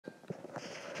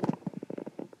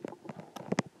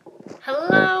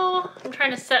Hello! I'm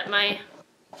trying to set my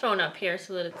phone up here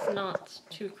so that it's not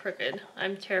too crooked.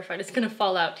 I'm terrified it's gonna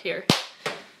fall out here.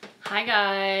 Hi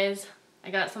guys!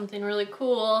 I got something really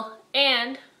cool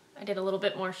and I did a little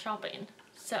bit more shopping.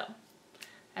 So,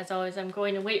 as always, I'm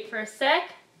going to wait for a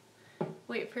sec.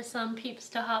 Wait for some peeps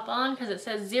to hop on because it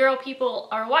says 0 people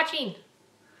are watching.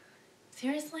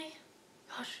 Seriously?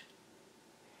 Gosh.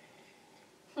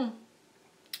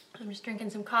 I'm just drinking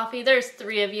some coffee. There's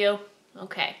 3 of you.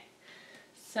 Okay.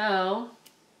 So,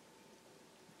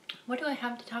 what do I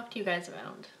have to talk to you guys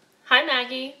about? Hi,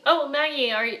 Maggie. Oh,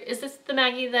 Maggie, is this the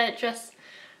Maggie that just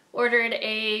ordered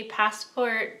a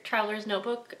passport traveler's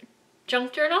notebook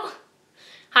junk journal?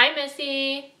 Hi,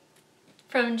 Missy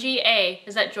from GA.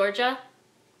 Is that Georgia?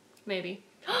 Maybe.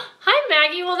 Hi,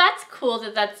 Maggie. Well, that's cool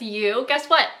that that's you. Guess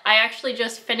what? I actually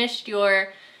just finished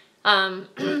your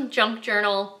junk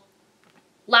journal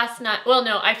last night. Well,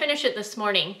 no, I finished it this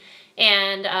morning.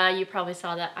 And you probably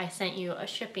saw that I sent you a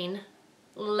shipping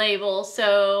label.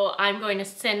 So I'm going to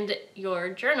send your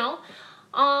journal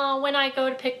when I go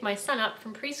to pick my son up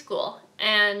from preschool.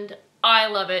 And I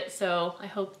love it, so I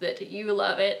hope that you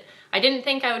love it. I didn't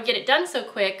think I would get it done so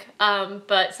quick,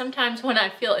 but sometimes when I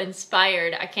feel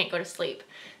inspired, I can't go to sleep.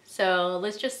 So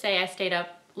let's just say I stayed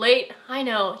up late. I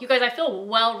know, you guys, I feel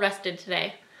well rested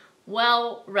today.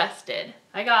 Well rested.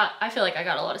 I feel like I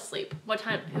got a lot of sleep. What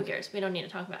time? Who cares? We don't need to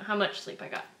talk about how much sleep I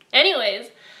got. Anyways,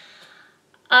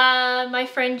 my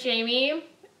friend Jamie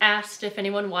asked if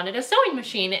anyone wanted a sewing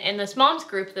machine in this mom's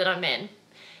group that I'm in.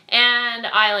 And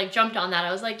I like jumped on that.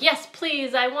 I was like, yes,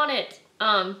 please, I want it.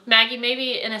 Maggie,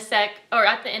 maybe in a sec, or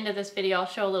at the end of this video, I'll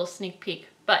show a little sneak peek.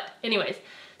 But anyways,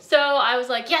 so I was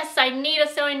like, yes, I need a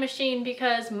sewing machine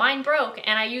because mine broke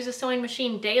and I use a sewing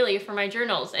machine daily for my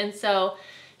journals. And so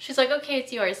she's like, okay,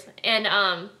 it's yours. And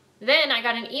then I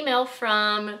got an email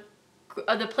from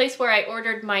the place where I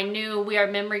ordered my new We Are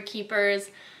Memory Keepers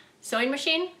sewing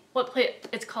machine. What place?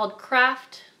 It's called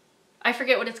Craft. I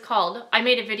forget what it's called. I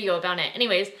made a video about it.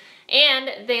 Anyways,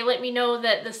 and they let me know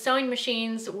that the sewing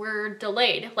machines were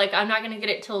delayed. Like, I'm not gonna get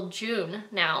it till June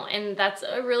now. And that's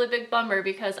a really big bummer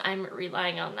because I'm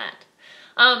relying on that.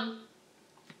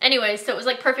 Anyways, so it was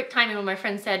like perfect timing when my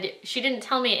friend said, she didn't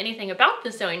tell me anything about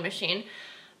the sewing machine,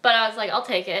 but I was like, I'll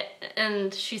take it.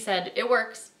 And she said, it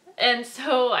works. And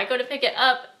so I go to pick it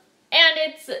up and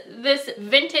it's this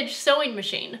vintage sewing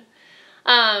machine.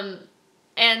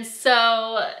 And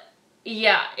so,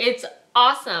 yeah, it's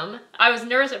awesome. I was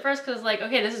nervous at first because I was like,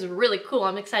 okay, this is really cool.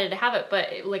 I'm excited to have it, but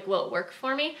like, will it work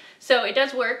for me? So it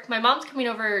does work. My mom's coming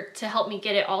over to help me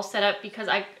get it all set up because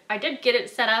I did get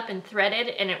it set up and threaded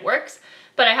and it works,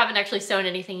 but I haven't actually sewn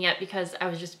anything yet because I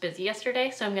was just busy yesterday.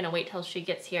 So I'm going to wait till she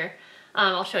gets here.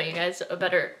 I'll show you guys a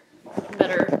better,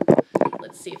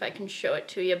 let's see if I can show it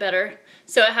to you better.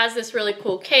 So it has this really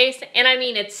cool case, and I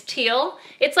mean, it's teal.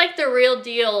 It's like the real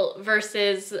deal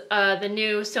versus the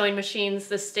new sewing machines,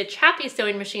 the Stitch Happy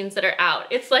sewing machines that are out.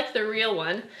 It's like the real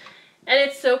one, and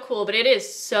it's so cool, but it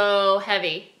is so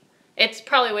heavy. It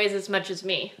probably weighs as much as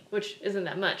me, which isn't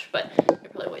that much, but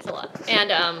it probably weighs a lot. And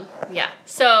yeah,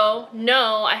 so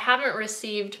no, I haven't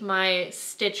received my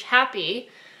Stitch Happy,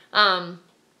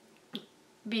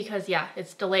 because yeah,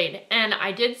 it's delayed. And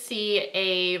I did see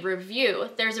a review.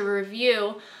 There's a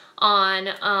review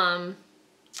on,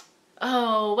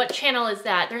 oh, what channel is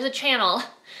that? There's a channel.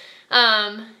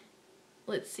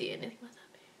 Let's see, anything with that?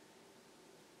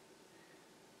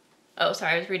 Oh,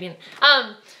 sorry, I was reading.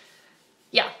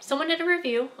 Yeah, someone did a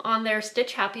review on their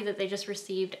Stitch Happy that they just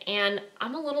received, and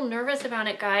I'm a little nervous about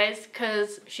it, guys,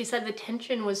 because she said the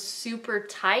tension was super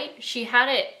tight. She had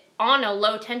it on a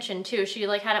low tension too. She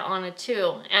like had it on a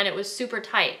 2 and it was super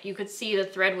tight. You could see the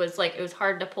thread was like, it was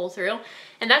hard to pull through.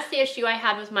 And that's the issue I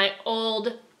had with my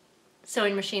old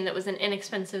sewing machine that was an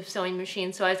inexpensive sewing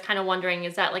machine. So I was kind of wondering,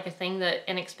 is that like a thing that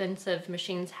inexpensive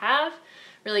machines have?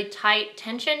 Really tight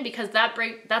tension? Because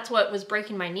that's what was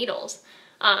breaking my needles.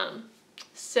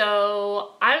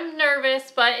 So I'm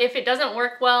nervous, but if it doesn't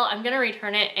work well, I'm gonna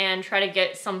return it and try to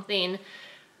get something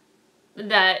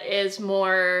that is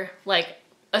more like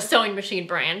a sewing machine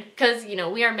brand, because you know,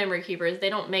 We Are Memory Keepers, they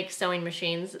don't make sewing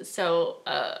machines, so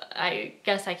I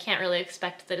guess I can't really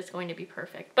expect that it's going to be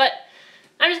perfect, but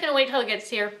I'm just gonna wait till it gets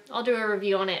here. I'll do a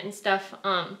review on it and stuff.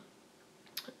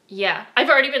 Yeah, I've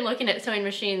already been looking at sewing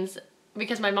machines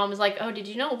because my mom was like, oh, did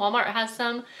you know Walmart has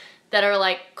some that are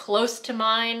like close to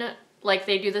mine, like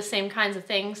they do the same kinds of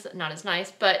things, not as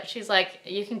nice, but she's like,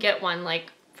 you can get one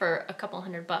like for a couple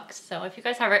 $100. So if you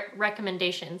guys have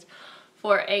recommendations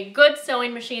for a good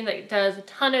sewing machine that does a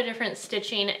ton of different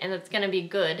stitching and that's gonna be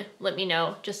good, let me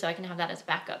know just so I can have that as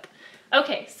backup.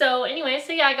 Okay, so anyway,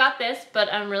 so yeah, I got this, but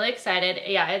I'm really excited.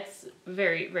 Yeah, it's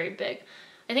very, very big.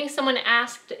 I think someone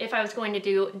asked if I was going to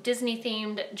do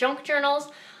Disney-themed junk journals.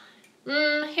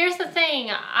 Here's the thing.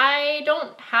 I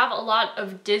don't have a lot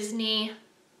of Disney-themed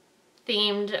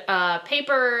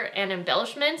paper and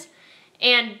embellishments,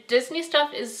 and Disney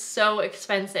stuff is so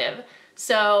expensive.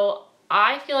 So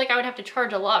I feel like I would have to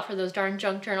charge a lot for those darn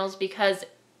junk journals because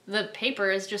the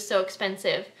paper is just so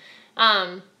expensive.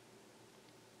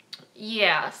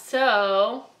 Yeah,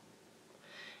 so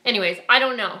anyways, I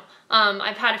don't know.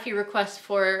 I've had a few requests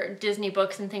for Disney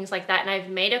books and things like that, and I've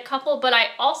made a couple, but I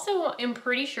also am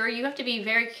pretty sure you have to be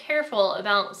very careful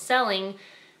about selling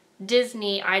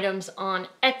Disney items on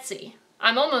Etsy.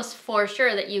 I'm almost for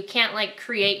sure that you can't like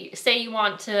create, say you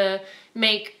want to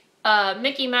make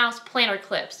Mickey Mouse planner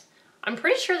clips. I'm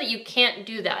pretty sure that you can't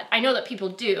do that. I know that people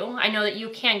do. I know that you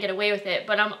can get away with it,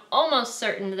 but I'm almost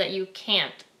certain that you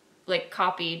can't like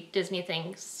copy Disney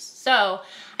things. So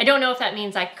I don't know if that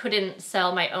means I couldn't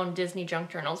sell my own Disney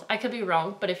junk journals. I could be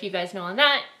wrong, but if you guys know on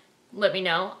that, let me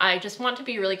know. I just want to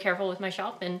be really careful with my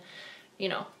shop and, you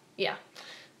know, yeah.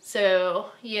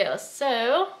 So, yeah,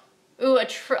 so, ooh,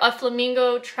 a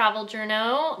flamingo travel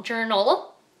journal.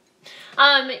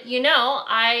 You know,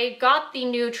 I got the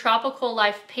new Tropical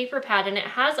Life paper pad and it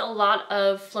has a lot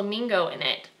of flamingo in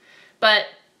it,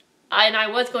 and I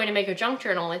was going to make a junk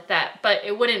journal with that, but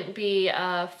it wouldn't be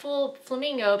full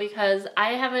flamingo because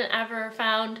I haven't ever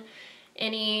found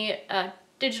any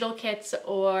digital kits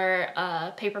or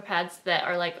paper pads that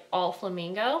are like all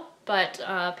flamingo. But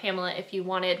Pamela, if you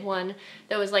wanted one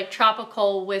that was like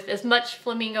tropical with as much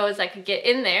flamingo as I could get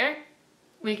in there,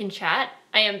 we can chat.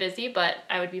 I am busy, but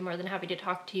I would be more than happy to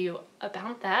talk to you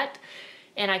about that.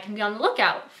 And I can be on the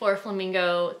lookout for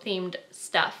flamingo themed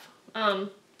stuff.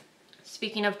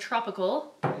 Speaking of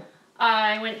tropical,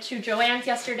 I went to Joann's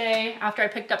yesterday after I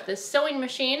picked up this sewing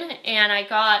machine, and I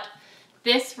got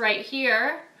this right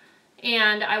here,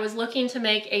 and I was looking to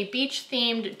make a beach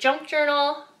themed junk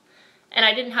journal, and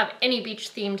I didn't have any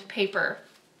beach themed paper.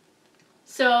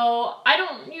 So I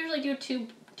don't usually do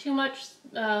too much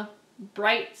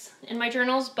brights in my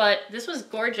journals, but this was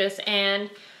gorgeous,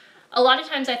 and a lot of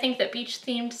times I think that beach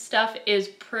themed stuff is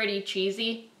pretty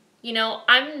cheesy. You know,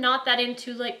 I'm not that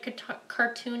into like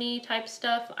cartoony type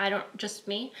stuff. Just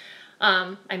me.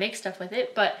 I make stuff with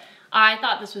it, but I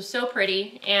thought this was so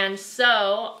pretty. And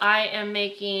so I am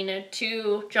making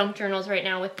 2 junk journals right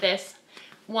now with this.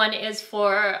 One is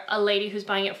for a lady who's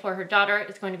buying it for her daughter.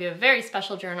 It's going to be a very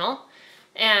special journal.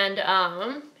 And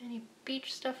any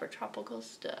beach stuff or tropical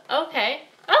stuff? Okay.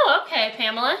 Oh, okay,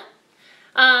 Pamela.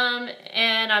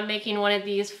 And I'm making one of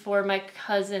these for my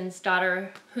cousin's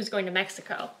daughter who's going to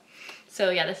Mexico. So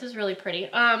yeah, this is really pretty.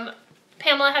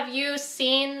 Pamela, have you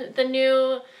seen the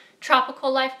new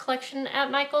Tropical Life collection at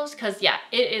Michael's? Because yeah,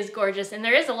 it is gorgeous, and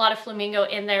there is a lot of flamingo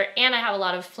in there, and I have a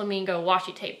lot of flamingo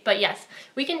washi tape. But yes,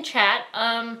 we can chat.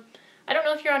 I don't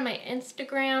know if you're on my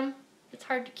Instagram. It's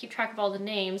hard to keep track of all the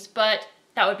names, but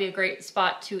that would be a great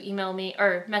spot to email me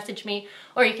or message me,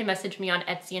 or you can message me on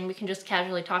Etsy and we can just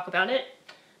casually talk about it.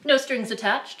 No strings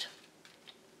attached.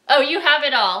 Oh, you have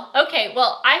it all. Okay,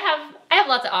 well, I have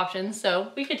lots of options,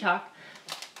 so we could talk.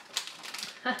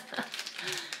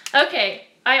 Okay,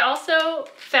 I also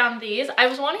found these. I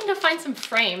was wanting to find some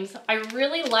frames. I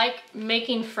really like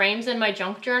making frames in my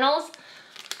junk journals,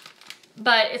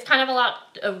 but it's kind of a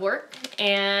lot of work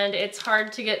and it's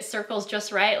hard to get circles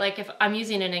just right. Like if I'm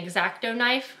using an X-Acto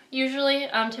knife usually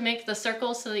to make the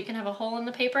circles so that you can have a hole in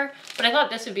the paper. But I thought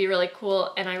this would be really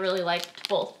cool and I really liked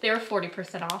both. They were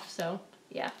 40% off, so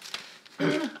yeah.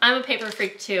 I'm a paper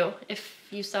freak too. If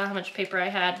you saw how much paper I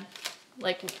had,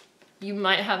 like you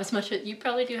might have as much, you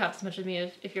probably do have as much as me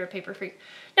if you're a paper freak.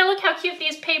 Now look how cute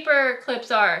these paper clips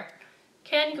are.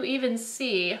 Can you even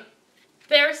see?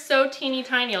 They're so teeny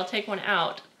tiny. I'll take one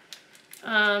out.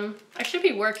 I should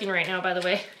be working right now, by the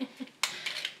way.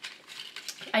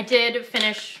 I did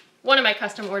finish one of my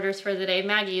custom orders for the day,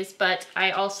 Maggie's, but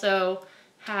I also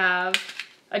have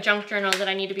a junk journal that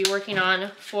I need to be working on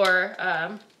for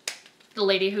the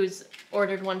lady who's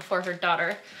ordered one for her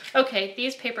daughter. Okay,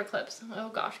 these paper clips. Oh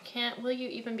gosh, will you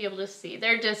even be able to see?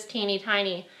 They're just teeny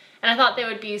tiny. And I thought they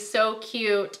would be so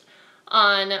cute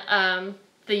on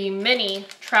the mini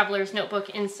Traveler's Notebook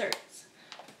inserts.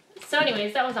 So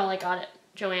anyways, that was all I got at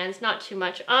Joann's, not too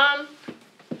much.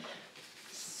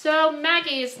 So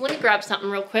Maggie's, let me grab something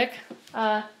real quick.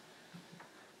 Okay.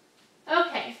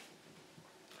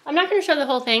 I'm not gonna show the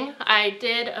whole thing. I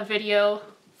did a video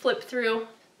flip through,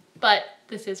 but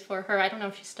this is for her. I don't know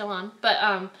if she's still on, but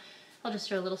I'll just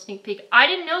show a little sneak peek. I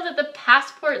didn't know that the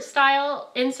passport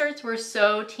style inserts were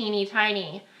so teeny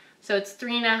tiny. So it's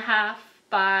 3.5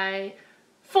 by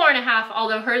 4.5,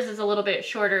 although hers is a little bit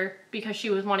shorter because she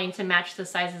was wanting to match the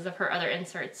sizes of her other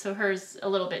inserts. So hers a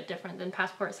little bit different than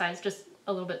passport size, just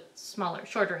a little bit smaller,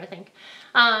 shorter, I think.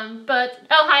 But,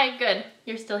 oh, hi, good.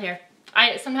 You're still here.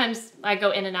 Sometimes I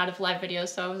go in and out of live videos,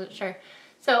 so I wasn't sure.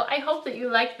 So I hope that you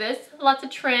like this. Lots of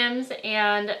trims,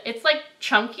 and it's like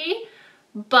chunky,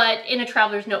 but in a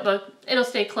traveler's notebook, it'll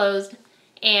stay closed.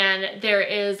 And there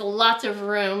is lots of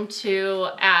room to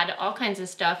add all kinds of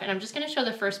stuff. And I'm just gonna show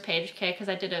the first page, okay, because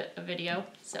I did a video.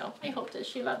 So I hope that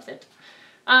she loves it.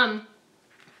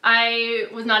 I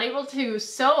was not able to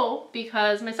sew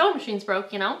because my sewing machine's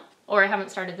broke, you know, or I haven't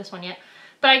started this one yet.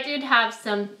 But I did have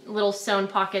some little sewn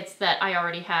pockets that I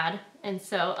already had. And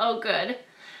so, oh good.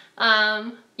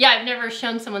 Yeah, I've never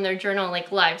shown someone their journal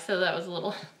like live, so that was a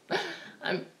little,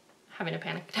 I'm having a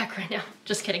panic attack right now.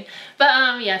 Just kidding.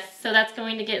 But yes, so that's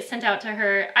going to get sent out to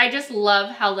her. I just love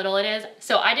how little it is.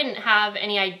 So I didn't have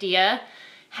any idea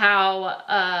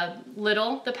how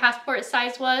little the passport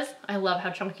size was. I love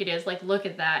how chunky it is. Like, look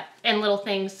at that. And little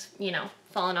things, you know,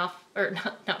 falling off, or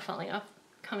not falling off,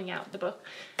 coming out of the book.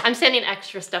 I'm sending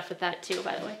extra stuff with that too,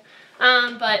 by the way.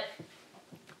 But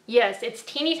yes, it's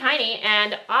teeny tiny,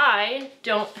 and I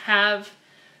don't have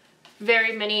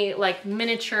very many like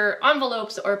miniature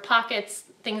envelopes or pockets,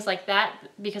 things like that,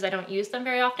 because I don't use them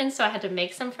very often, so I had to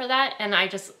make some for that, and I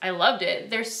loved it.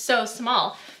 They're so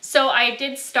small. So I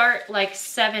did start like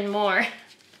 7 more.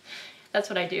 That's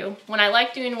what I do. When I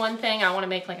like doing one thing, I want to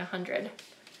make like 100.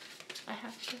 I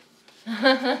have to.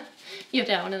 You have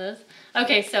to have one of those.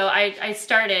 Okay, so I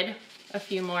started a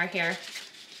few more here.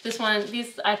 This one,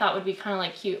 these I thought would be kind of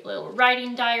like cute little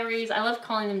writing diaries. I love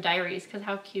calling them diaries because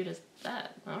how cute is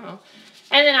that? I don't know.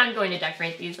 And then I'm going to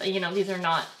decorate these. You know, these are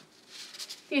not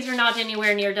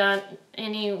anywhere near done.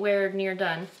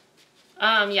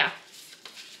 Yeah.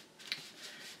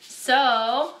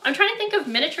 So I'm trying to think of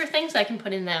miniature things I can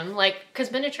put in them, like,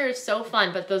 because miniature is so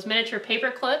fun. But those miniature paper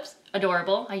clips,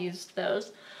 adorable. I used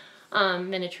those.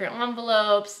 Miniature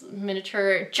envelopes,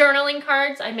 miniature journaling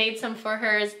cards. I made some for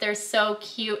hers. They're so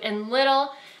cute and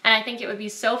little, and I think it would be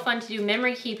so fun to do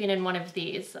memory keeping in one of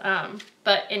these.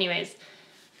 But anyways,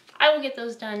 I will get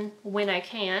those done when I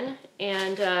can,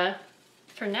 and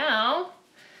for now,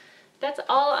 that's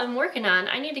all I'm working on.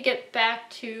 I need to get back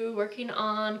to working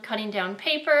on cutting down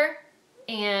paper,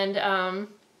 and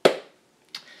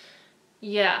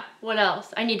yeah, what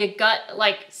else? I need to gut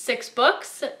like 6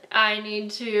 books. I need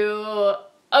to,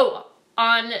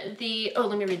 let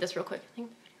me read this real quick.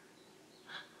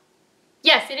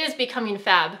 Yes, it is becoming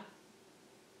fab.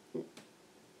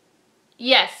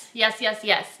 Yes.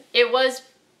 It was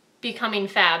Becoming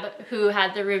Fab who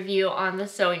had the review on the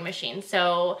sewing machine.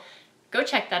 So go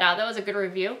check that out. That was a good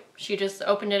review. She just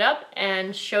opened it up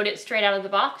and showed it straight out of the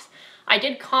box. I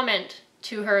did comment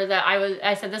to her that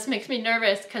I said, this makes me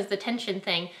nervous because the tension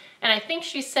thing. And I think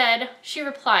she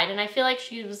replied, and I feel like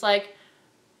she was like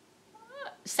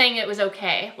saying it was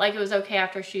okay. Like it was okay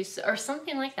after or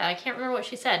something like that. I can't remember what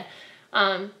she said.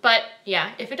 But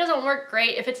yeah, if it doesn't work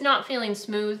great, if it's not feeling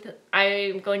smooth,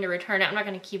 I'm going to return it. I'm not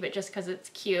going to keep it just because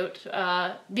it's cute,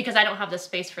 because I don't have the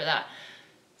space for that.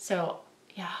 So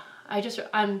yeah,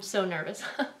 I'm so nervous.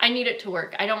 I need it to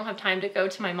work. I don't have time to go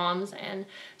to my mom's and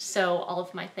sew all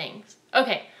of my things.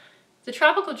 Okay, the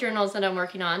tropical journals that I'm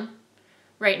working on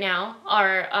right now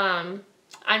are,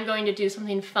 I'm going to do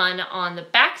something fun on the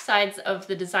back sides of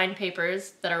the design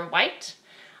papers that are white.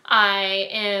 I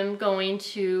am going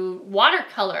to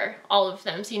watercolor all of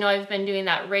them. So, you know, I've been doing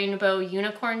that rainbow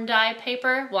unicorn dye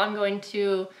paper. Well, I'm going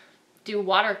to do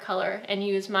watercolor and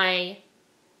use my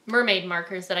mermaid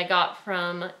markers that I got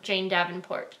from Jane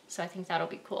Davenport. So I think that'll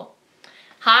be cool.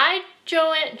 Hi,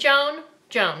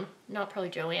 Joan, not probably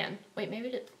Joanne. Wait, maybe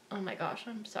it, oh my gosh,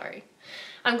 I'm sorry.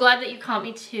 I'm glad that you caught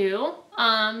me too.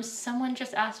 Someone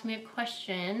just asked me a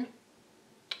question.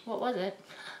 What was it?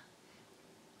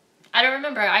 I don't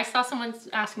remember. I saw someone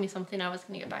ask me something. I was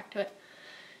gonna get back to it.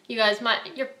 You guys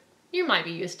you might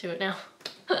be used to it now.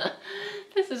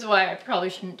 This is why I probably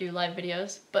shouldn't do live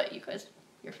videos, but you guys,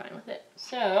 you're fine with it.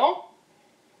 So,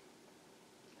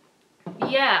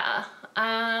 yeah,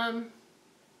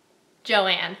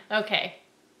 Joanne. Okay.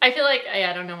 I feel like,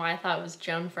 I don't know why I thought it was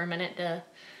Joan for a minute.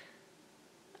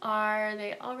 Are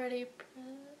they already?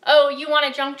 Oh, you want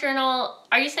a junk journal?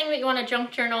 Are you saying that you want a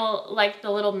junk journal like the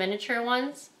little miniature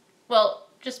ones? Well,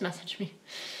 just message me.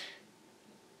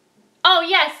 Oh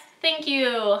yes, thank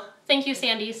you. Thank you,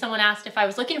 Sandy. Someone asked if I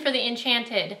was looking for the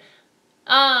Enchanted.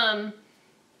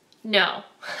 No.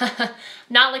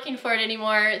 Not looking for it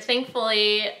anymore.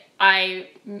 Thankfully, I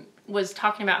was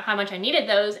talking about how much I needed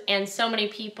those, and so many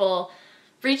people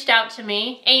reached out to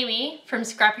me. Amy from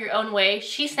Scrap Your Own Way,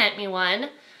 she sent me one.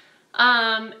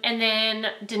 And then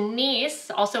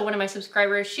Denise, also one of my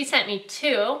subscribers, she sent me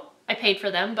 2. I paid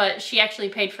for them, but she actually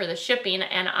paid for the shipping,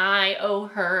 and I owe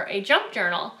her a junk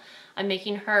journal. I'm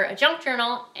making her a junk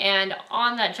journal, and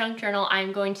on that junk journal,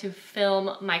 I'm going to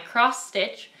film my cross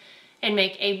stitch and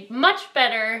make a much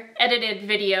better edited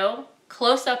video,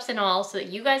 close-ups and all, so that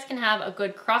you guys can have a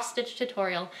good cross stitch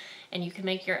tutorial and you can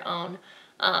make your own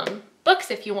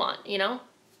books if you want, you know?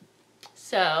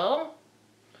 So,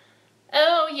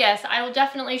 oh yes, I will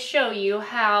definitely show you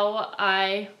how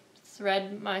I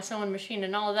thread my sewing machine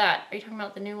and all of that. Are you talking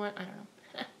about the new one? I don't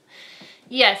know.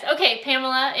 Yes, okay,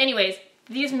 Pamela. Anyways,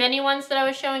 these mini ones that I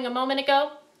was showing a moment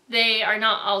ago, they are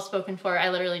not all spoken for. I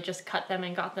literally just cut them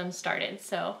and got them started.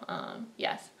 So,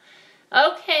 yes.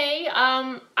 Okay,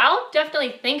 I'll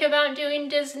definitely think about doing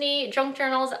Disney junk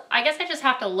journals. I guess I just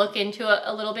have to look into it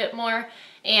a little bit more,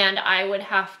 and I would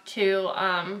have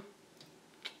to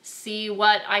see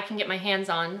what I can get my hands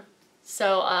on.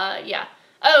 So, yeah.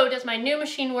 Oh, does my new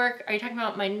machine work? Are you talking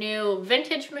about my new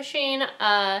vintage machine?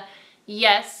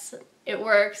 Yes, it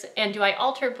works. And do I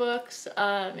alter books?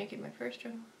 Make it my first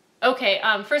journal. Okay,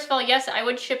 first of all, yes, I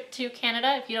would ship to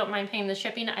Canada if you don't mind paying the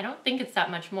shipping. I don't think it's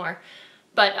that much more,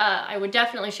 but I would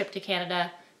definitely ship to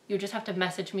Canada. You just have to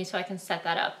message me so I can set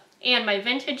that up. And my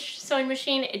vintage sewing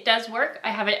machine, it does work.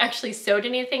 I haven't actually sewed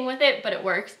anything with it, but it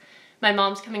works. My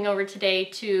mom's coming over today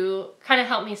to kind of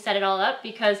help me set it all up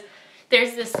because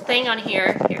there's this thing on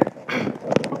here.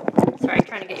 Sorry,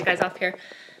 trying to get you guys off here.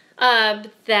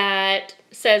 That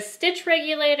says stitch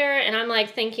regulator, and I'm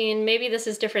like thinking maybe this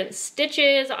is different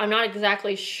stitches. I'm not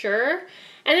exactly sure.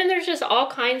 And then there's just all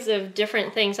kinds of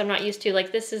different things I'm not used to.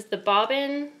 Like this is the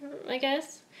bobbin, I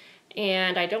guess.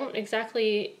 And I don't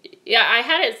exactly, yeah, I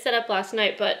had it set up last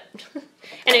night, but,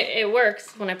 and it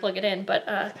works when I plug it in, but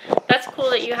that's cool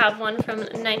that you have one from the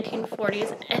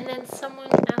 1940s. And then someone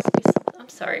asked me, I'm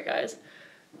sorry guys,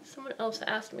 someone else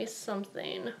asked me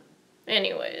something.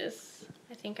 Anyways,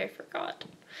 I think I forgot.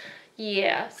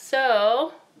 Yeah,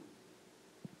 so,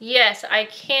 yes, I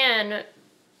can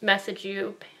message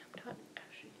you.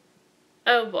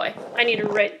 Oh boy, I need to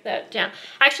write that down.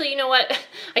 Actually, you know what?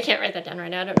 I can't write that down right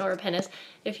now. I don't know where a pen is.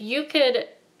 If you could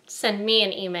send me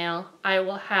an email, I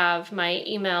will have my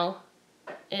email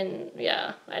in,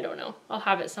 yeah, I don't know. I'll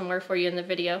have it somewhere for you in the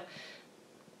video.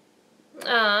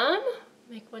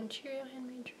 Make one Cheerio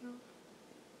handmade journal.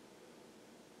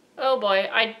 Oh boy,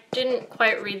 I didn't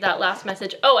quite read that last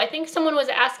message. Oh, I think someone was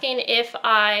asking if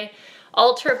I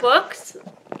alter books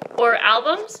or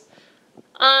albums.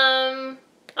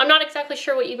 I'm not exactly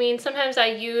sure what you mean. Sometimes I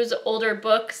use older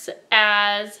books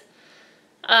as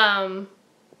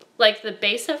like the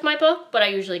base of my book, but I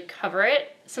usually cover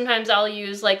it. Sometimes I'll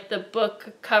use like the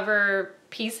book cover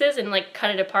pieces and like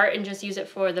cut it apart and just use it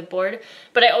for the board,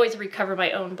 but I always recover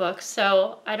my own books,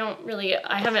 so I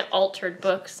haven't altered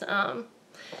books.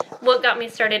 What got me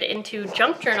started into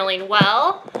junk journaling?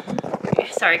 Well,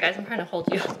 sorry guys, I'm trying to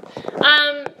hold you.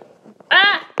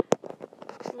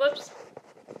 Whoops.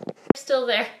 Still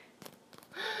there.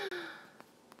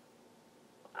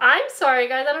 I'm sorry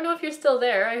guys, I don't know if you're still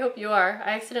there. I hope you are.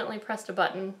 I accidentally pressed a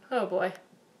button. Oh boy.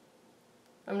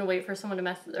 I'm gonna wait for someone to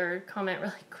message or comment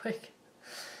really quick.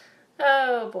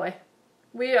 Oh boy.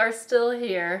 We are still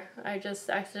here. I just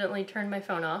accidentally turned my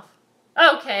phone off.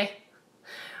 Okay.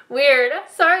 Weird.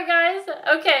 Sorry guys.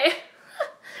 Okay.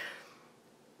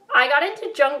 I got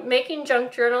into making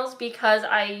junk journals because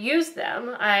I use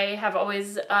them. I have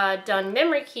always done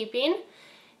memory keeping,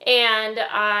 and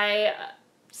I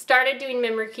started doing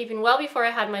memory keeping well before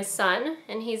I had my son,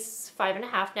 and he's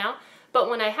 5.5 now. But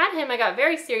when I had him, I got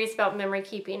very serious about memory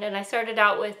keeping, and I started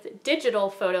out with digital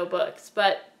photo books,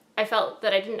 but I felt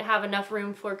that I didn't have enough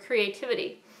room for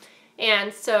creativity.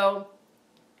 And so,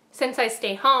 since I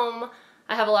stay home,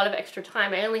 I have a lot of extra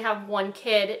time. I only have one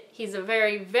kid. He's a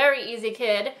very, very easy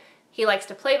kid. He likes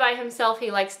to play by himself.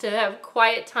 He likes to have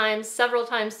quiet times several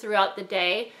times throughout the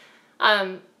day.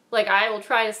 Like I will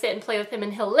try to sit and play with him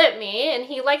and he'll let me, and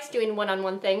he likes doing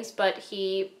one-on-one things, but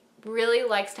he really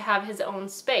likes to have his own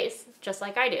space, just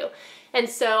like I do. And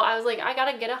so I was like, I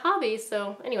gotta get a hobby.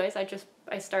 So anyways,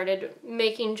 I started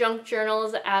making junk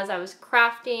journals as I was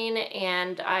crafting,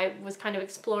 and I was kind of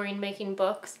exploring making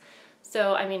books.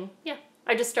 So, I mean, yeah.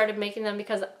 I just started making them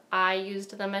because I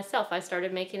used them myself. I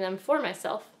started making them for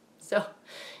myself. So,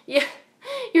 yeah,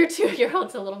 your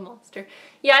 2-year-old's a little monster.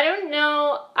 Yeah, I don't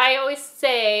know. I always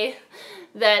say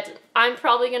that I'm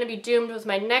probably going to be doomed with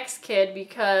my next kid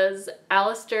because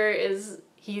Alistair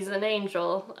he's an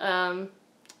angel.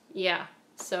 Yeah,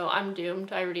 so I'm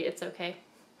doomed. It's okay.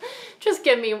 Just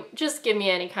give me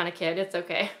any kind of kid. It's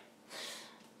okay.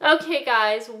 Okay,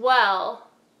 guys. Well,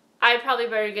 I probably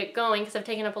better get going because I've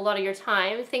taken up a lot of your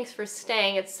time. Thanks for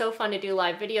staying. It's so fun to do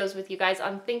live videos with you guys.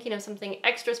 I'm thinking of something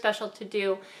extra special to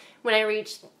do when I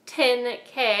reach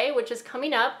 10K, which is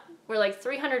coming up. We're like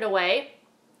 300 away.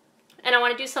 And I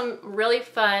want to do some really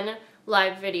fun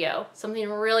live video. Something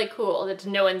really cool that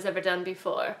no one's ever done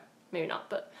before. Maybe not,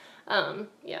 but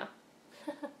yeah.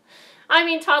 I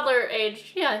mean, toddler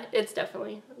age, yeah,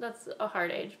 that's a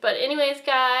hard age. But anyways,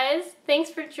 guys, thanks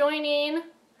for joining.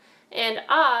 And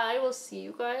I will see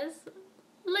you guys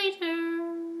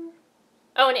later.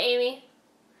 Oh, and Amy.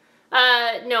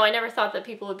 No, I never thought that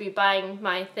people would be buying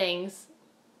my things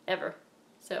ever.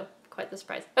 So, quite the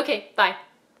surprise. Okay, bye.